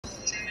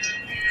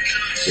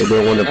They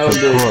don't want to put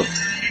up.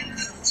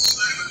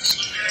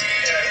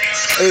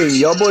 Hey,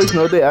 y'all boys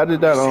know they added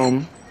that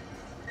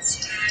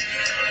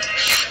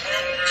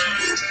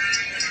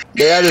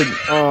they added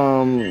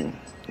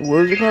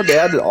what is it called? They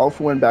added All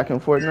For One back in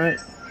Fortnite.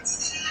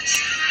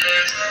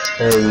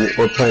 And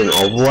we're playing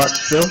Overwatch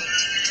still?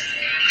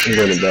 I'm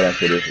going to bed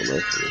after this one,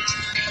 actually.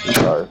 I'm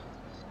sorry.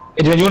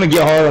 Hey, Jen, you want to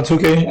get hard on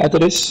 2K after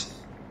this?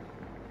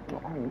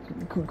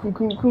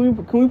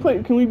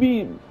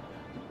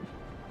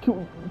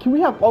 Can we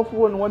have All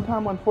For One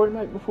time on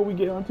Fortnite before we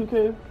get on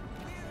 2K?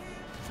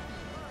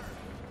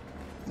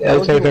 Yeah, I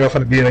think I'm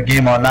gonna be in a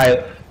game all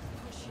night.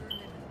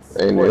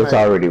 And it's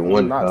already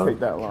one. Not take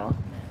that long.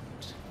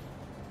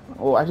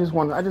 Oh, I just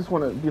want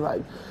to be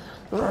like.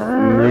 You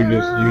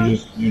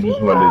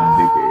just wanted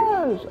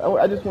to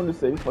I just want to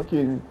say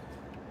fucking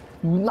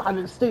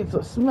United States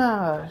of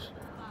Smash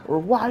or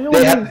Wyoming.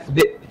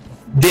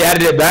 They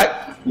added it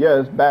back? Yeah,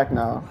 it's back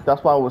now.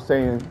 That's why I was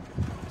saying.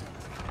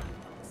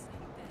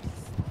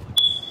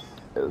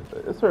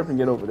 Let's hurry up and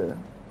get over there.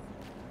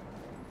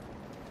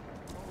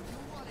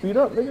 Speed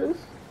up, niggas.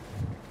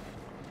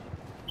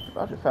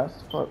 Roger fast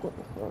as fuck. What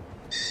the fuck?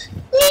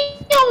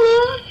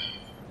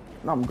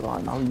 No, I'm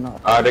gone. No, I'm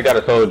not. They got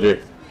a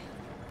soldier.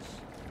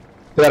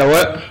 They got a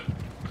what?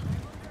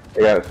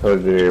 They got a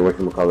soldier.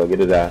 Whatchamacallit? Get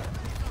his ass.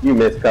 You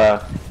missed, Boy,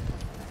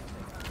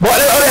 they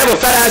have a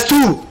fat ass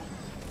too.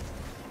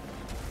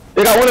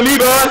 They got one of me,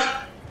 bro.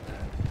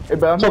 Hey,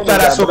 but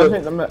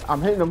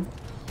I'm hitting him.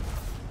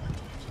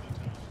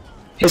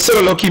 His still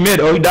a low key mid.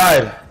 Oh, he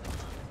died.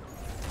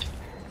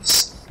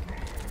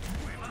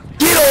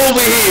 Get over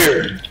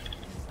here.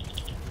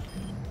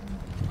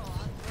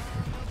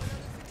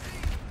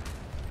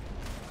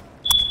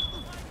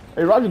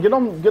 Hey, Roger, get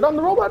on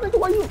the robot, nigga.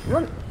 Why you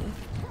run?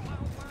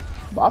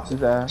 Box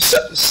his ass.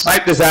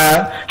 Snipe his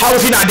ass. How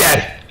is he not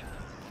dead?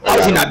 How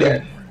is he not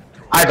dead?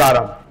 I got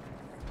him.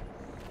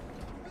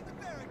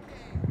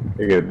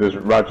 Nigga, this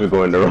Roger's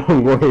going the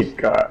wrong way,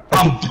 God.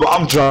 I'm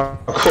drunk.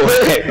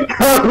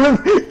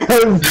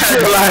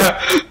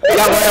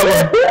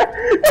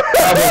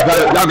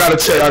 Y'all gotta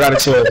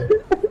chill.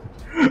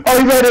 Oh,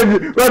 he's right there.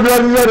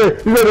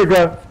 He's right there,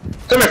 God.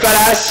 Come here, fat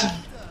ass.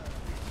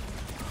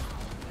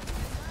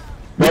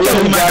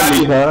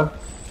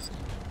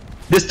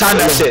 This time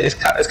that shit,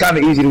 it's kind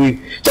of easy to weave.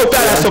 So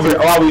fat ass over there.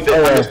 Oh, we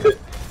did.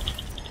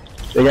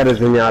 They got his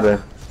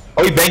Zenyatta.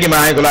 Oh, he banging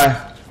my angle line.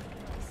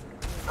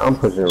 I'm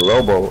pushing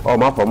Robo. Oh,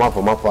 my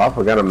fault. I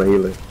forgot I'm a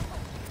healer.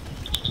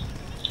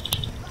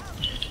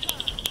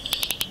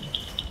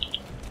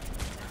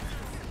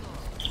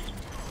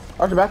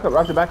 Roger, back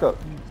up.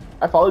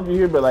 I followed you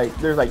here, but like,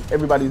 there's like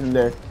everybody's in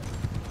there.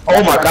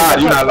 Oh my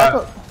God, you're not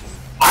lying.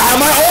 I have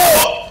my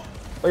ult.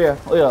 Oh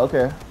yeah,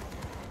 okay.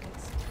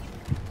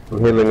 I'm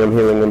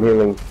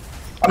healing.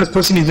 I'm just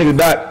pushing these niggas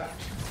back.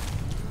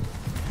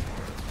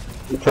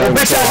 Oh,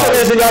 bitch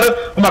ass Zenyatta.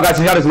 Oh my God,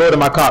 Zenyatta's lower than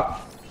my cop.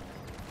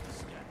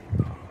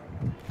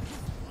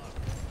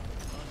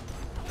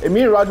 Hey,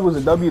 me and Roger was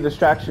a W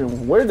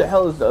distraction. Where the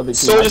hell is the other team?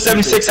 Soldier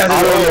 76 has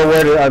I don't know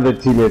where the other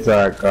teammates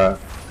are, God.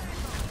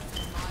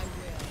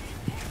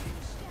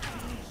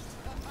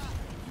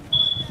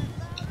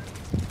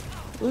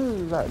 What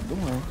is that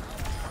doing?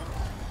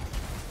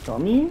 Show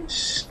me?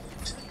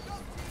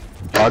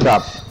 Oh, I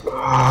got.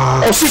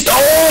 Oh, she's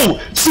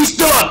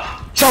still up.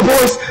 Y'all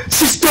boys,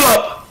 she's still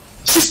up.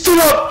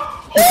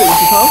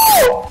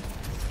 Oh!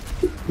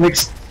 Nick,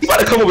 you about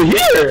to come over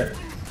here.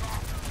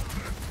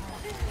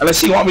 Unless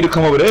she want me to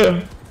come over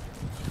there.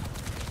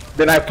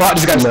 Then I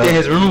probably just gotta stay in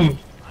his room.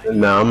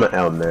 Nah, I'm an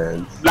L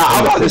man. Nah,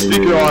 I'm about to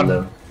speaker on.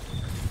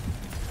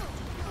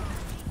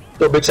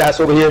 Yo, bitch ass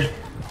over here.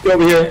 You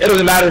over here. It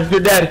doesn't matter. You're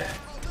dead.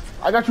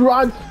 I got you,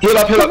 Rod. Heal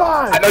up.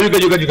 I know you're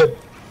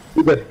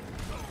good.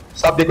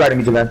 Stop dick riding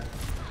me, Jalan.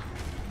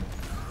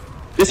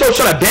 This hoe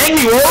trying to bang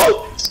me,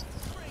 whoa!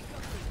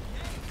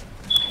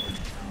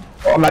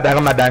 Oh, I'm not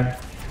dying.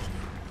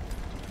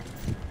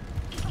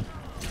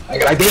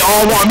 Like, they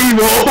all want me,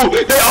 whoa!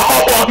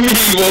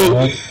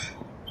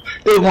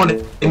 They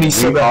wanted me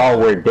so bad.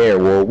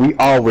 We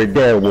all were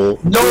there, whoa.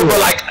 No, but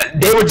like,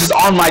 they were just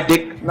on my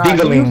dick,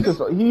 dingling.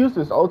 He used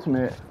his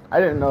ultimate. I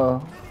didn't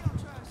know.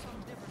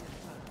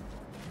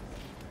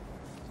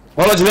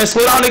 Hold on, Jalan,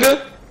 slow down,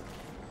 nigga.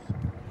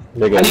 I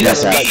need that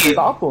speed.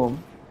 Stop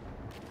him.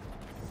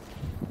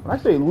 When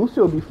I say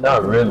Lucio be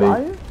not really.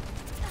 Flying?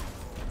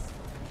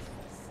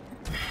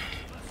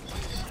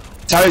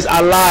 Tyrese,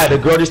 I lied. The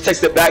girl just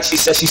texted back. She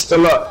said she's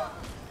still up.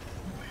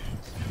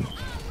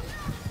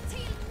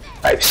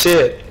 Type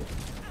shit.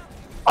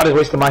 I just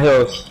wasted my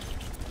heals.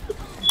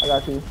 I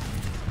got you.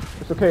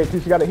 It's okay, cause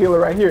you got a healer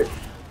right here.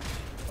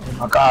 Oh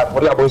my God,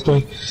 what are y'all boys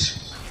doing?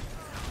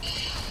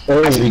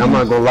 Hey, I'm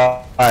not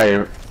gonna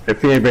lie.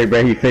 If he ain't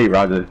break, he fake,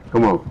 Roger.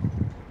 Come on.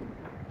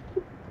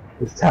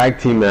 It's tag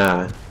team,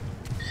 man.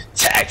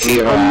 Tag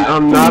team.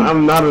 I'm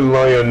not a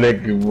loyal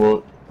nigga,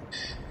 bro.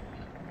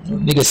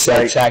 Nigga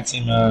said tag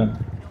team,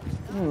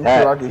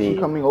 Roger, is she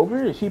coming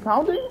over? Is she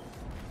pounding?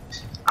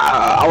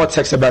 I will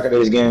text her back into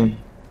this game.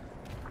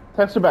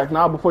 Text her back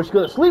now before she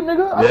goes to sleep,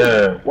 nigga.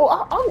 Yeah.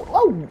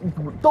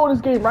 I'll throw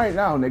this game right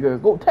now,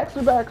 nigga. Go text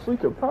her back so we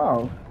can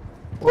pound.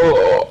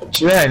 Oh,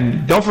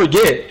 Javan, don't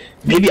forget.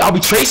 Maybe I'll be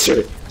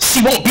Tracer.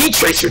 She won't be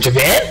Tracer,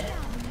 Javan.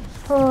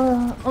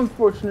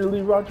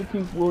 Unfortunately, Roger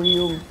Keith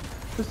Williams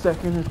II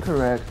is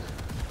correct.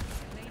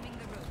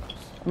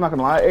 I'm not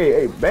gonna lie.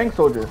 Hey, Bang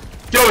Soldier.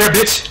 Get over here,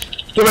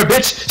 bitch. Get over here,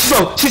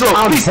 bitch. She's low.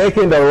 I'm Please.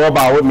 taking the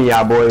robot with me,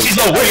 y'all boys. She's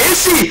low. Where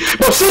is she?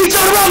 Bro, she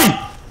turn around me.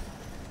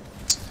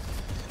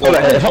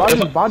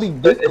 Body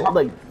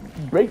like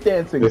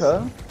breakdancing,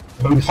 huh?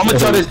 I'm gonna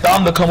tell this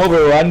Dom to come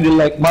over. I need to,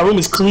 like, my room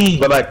is clean,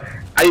 but like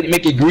I need to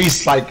make it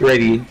grease like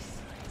ready.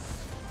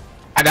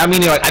 And I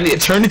mean, like, I need to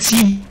turn the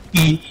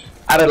TV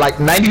at a like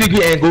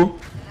 90-degree angle,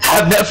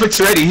 have Netflix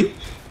ready.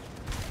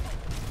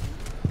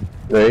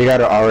 Yeah, you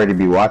gotta already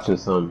be watching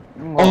some.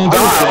 Oh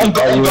God!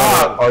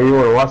 Oh, you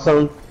wanna watch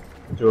some?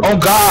 Oh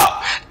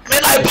God!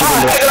 Man,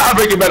 I'm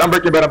breaking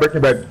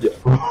bad. Yeah.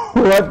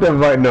 What the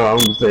fuck? No, I'm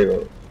just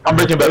saying. I'm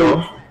breaking bad.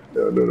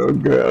 No, I'm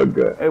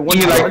good. Hey, when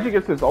like Roger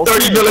gets his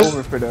ultimate, 30 millis.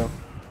 over for them.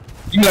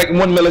 You need like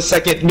 1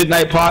 millisecond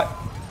midnight pot.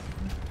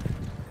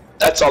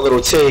 That's all it'll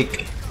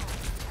take.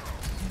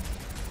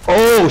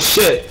 Oh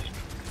shit!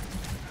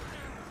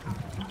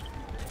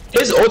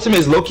 His ultimate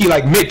is low-key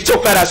like Mick. Get your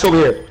fat ass over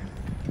here.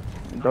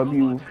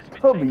 W.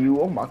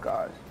 Oh my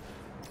gosh.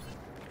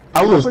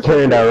 I was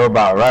carrying that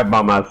robot right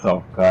by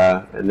myself,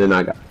 and then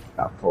I got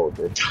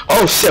folded.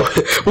 Oh shit!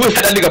 We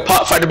had that nigga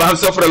pot fighting by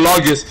himself for the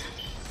longest.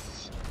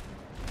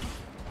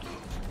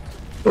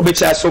 Go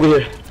bitch ass over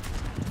here.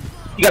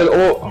 You gotta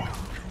oh.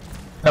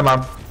 Come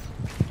on.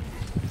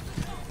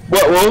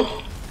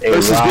 What? Hey,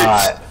 Versus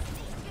bitch.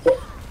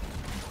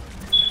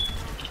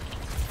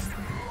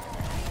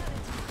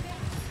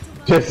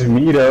 Just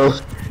me though.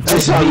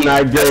 Just I'm me.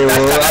 not gay, bro.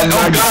 I'm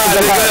not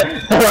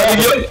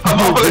gay. I'm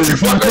gonna let you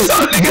fuck or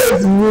something, nigga.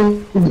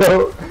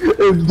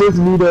 It's just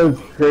me though.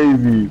 It's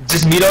crazy.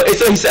 Just me though. It's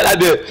what he said I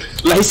did.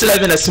 Like he said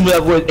I've been a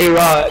similar word. Hey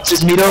Rod,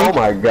 just me though. Oh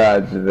my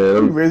god, man.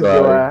 I'm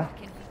sorry.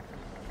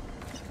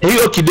 He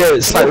okay there.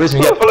 It's like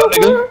listen, yeah, pull up,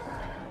 nigga.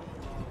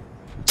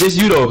 Just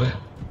you though.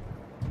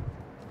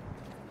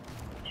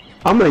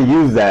 I'm gonna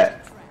use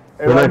that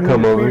when I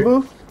come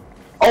over.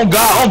 Oh God,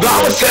 I'm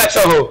gonna catch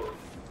that hoe.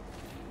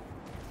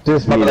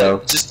 Just me though.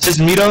 Just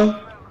me though.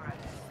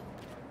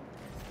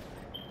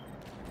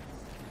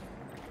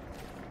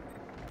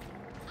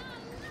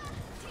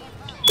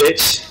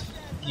 Bitch,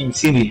 you can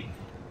see me.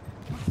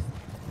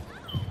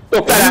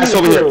 Throw fat ass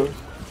over here.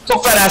 Throw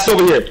fat ass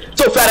over here.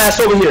 Throw fat ass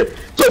over here.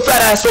 Throw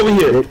fat ass over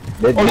here.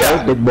 Big boy,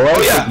 yeah. big boy,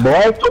 Oh, yeah.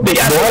 big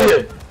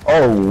boy.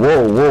 Oh,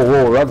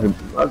 whoa. Roger.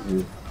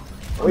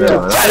 Oh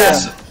yeah. Fat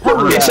ass.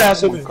 Bitch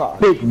ass over here.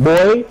 Big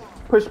boy.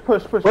 Push.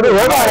 What the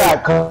robot at?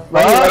 I got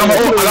my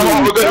ult.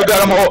 We're good. I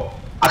got my ult.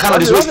 I kinda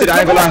just wasted it. I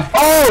ain't gonna lie.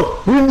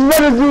 Oh, you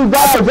better do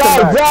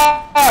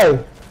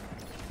die.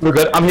 We're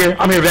good. I'm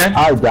here, Van.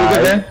 I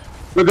died.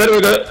 We're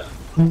good.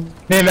 Man,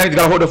 you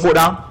gotta hold the fort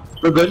down.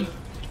 We're good.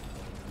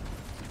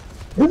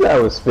 This guy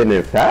was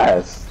spinning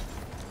fast.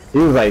 He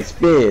was like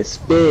spin.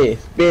 Step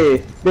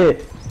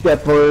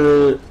on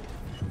it.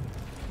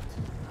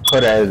 Oh,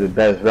 that is the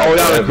best. Oh,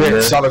 that was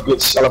great. Solid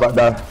good. All about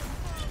that.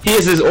 He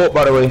is his ult,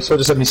 by the way.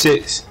 Soldier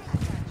 76.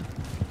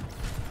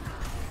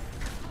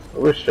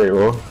 We're straight,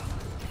 bro.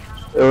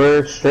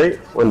 We're straight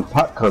when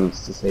Pot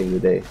comes to save the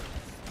day.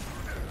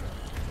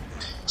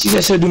 She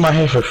said she'll do my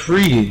hair for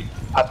free.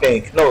 I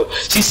think. No,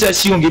 she said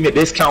she gonna give me a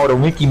discount with a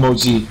wink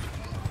emoji.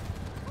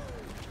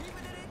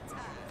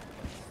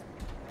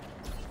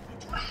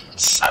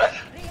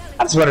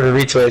 I just wanted to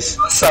retwist.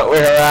 What's up with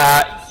her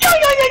at?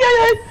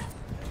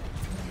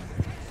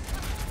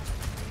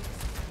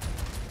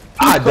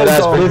 This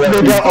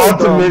nigga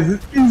Optimus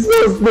is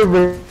so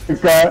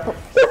stupid, guy.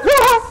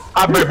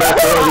 I bring back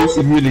early. This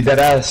is really dead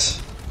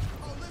ass.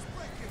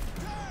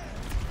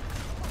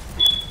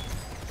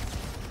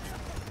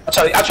 I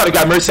try to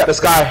get Mercy out the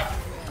sky.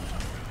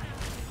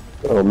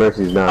 Oh,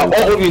 Mercy's down.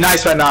 Oh, would be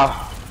nice right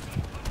now.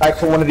 Like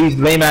for one of these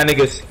lame ass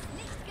niggas.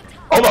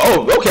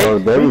 Oh, okay. Oh,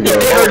 there we go.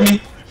 They heard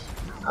me.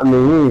 I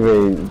mean, we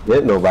didn't even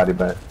get nobody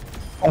back.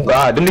 Oh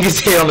God, them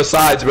niggas stay on the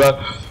sides,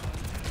 bro.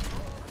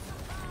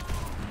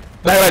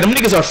 Like them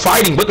niggas are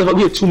fighting. What the fuck?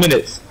 We have 2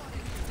 minutes.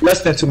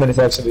 Less than 2 minutes,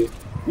 actually.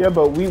 Yeah,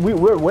 but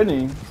we're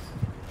winning.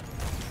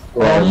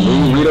 Well,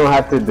 we don't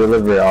have to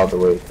deliver it all the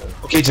way. So.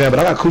 Okay, Jan, but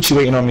I got Coochie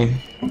waiting on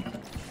me.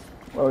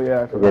 Oh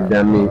yeah. Okay,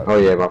 damn me. Oh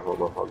yeah, my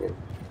fault. Game.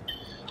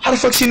 How the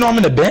fuck she know I'm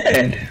in the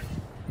band?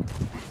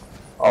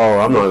 Oh,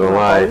 I'm not gonna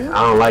lie. I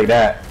don't like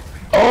that.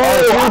 Oh,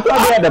 I thought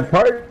you had the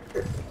party.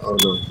 Oh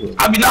no. Shit.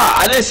 I mean, nah,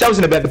 I didn't say I was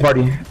in the band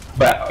party,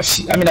 but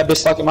I mean, that bitch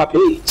stalking my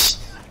page.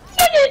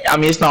 I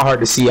mean, it's not hard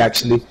to see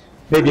actually.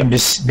 Maybe I'm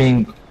just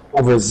being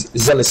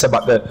overzealous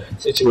about the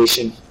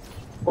situation.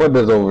 What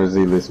does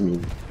overzealous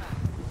mean?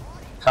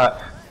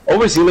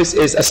 Overzealous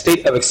is a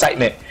state of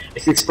excitement.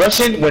 It's the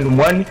expression when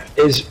one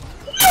is.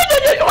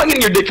 I'm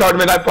getting your dick hard,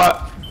 man. I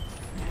thought.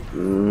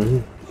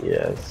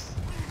 Yes.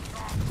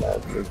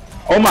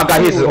 Oh my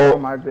God, he's oh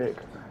my dick.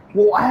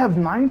 Well, I have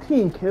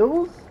 19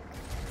 kills.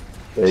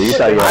 Yeah, you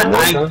thought you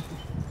had more?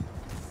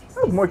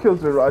 have more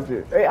kills than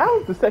Roger. Hey, I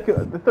was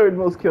the third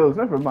most kills.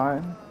 Never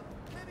mind.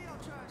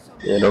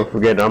 Yeah, don't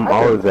forget, I'm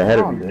always ahead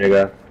of you,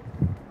 nigga.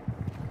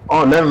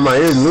 Oh, never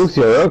mind. It's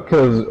Lucio. Your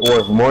kills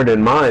worth more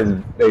than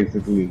mine,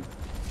 basically.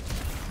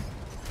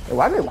 Hey,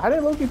 why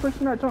did Loki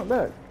pushing that jump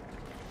back?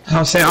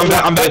 I'm saying I'm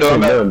back though.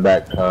 I'm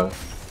back, You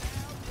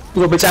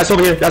go bitch ass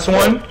over here. That's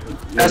one.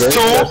 That's two.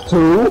 That's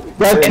two.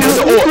 That's And there's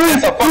an ult.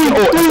 That's a fucking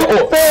ult. That's an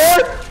ult.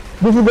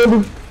 This is gonna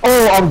be.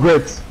 Oh, I'm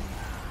grits.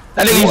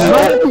 That nigga uses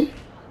ult.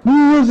 You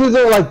uses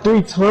it like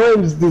 3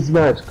 times this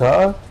match, cuz.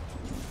 Oh,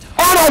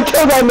 I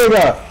killed that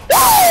nigga!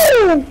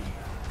 Woo!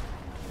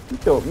 You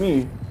killed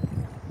me.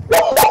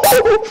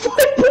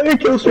 Player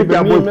kill streak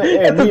that boy. Me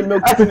and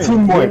Milk That's a spinning.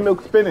 team Me boy. and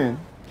Milk spinning.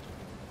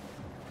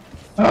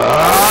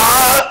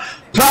 Power!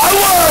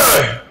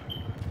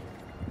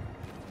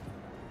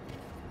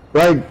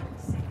 Like,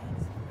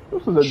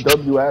 This was a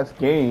W-ass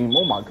game.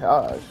 Oh my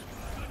gosh.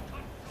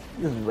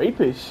 This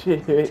rapist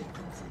shit.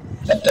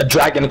 Let the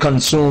dragon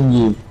consume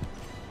you.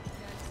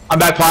 I'm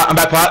back, pot. I'm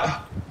back,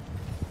 pot.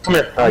 Come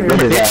here. alright, Come give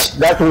here, me that. bitch.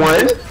 That's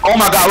one. Oh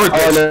my god, we're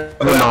good.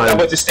 never mind.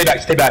 Wait, just stay back,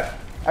 stay back.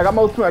 I got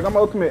my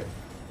ultimate.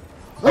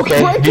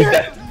 Okay, Break use it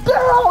that.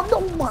 down. No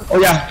one. Oh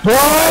yeah. Bro,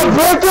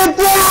 break it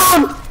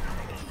down!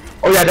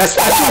 Oh yeah, that's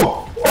you.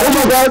 Oh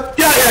my god.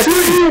 Yeah, yeah,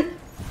 see.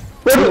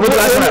 What's the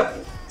last one at?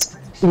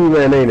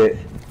 Man, ain't it?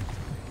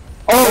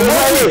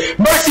 Oh,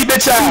 mercy,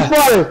 bitch ass.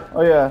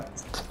 Oh yeah.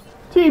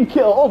 Team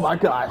kill. Oh my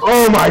gosh.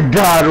 Oh my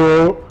god,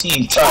 bro.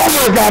 Team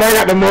Oh my god, I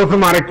got the most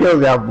amount of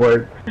kills out,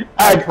 boys.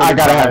 I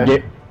gotta have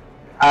it.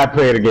 I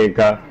play the game,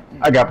 cuz.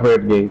 I gotta play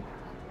the game.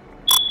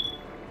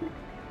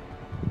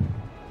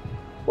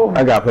 Oh.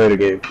 I gotta play the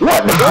game.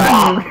 What the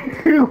fuck?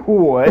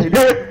 What?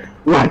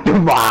 What the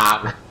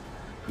fuck?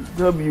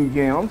 W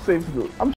game. I'm safe to do. I'm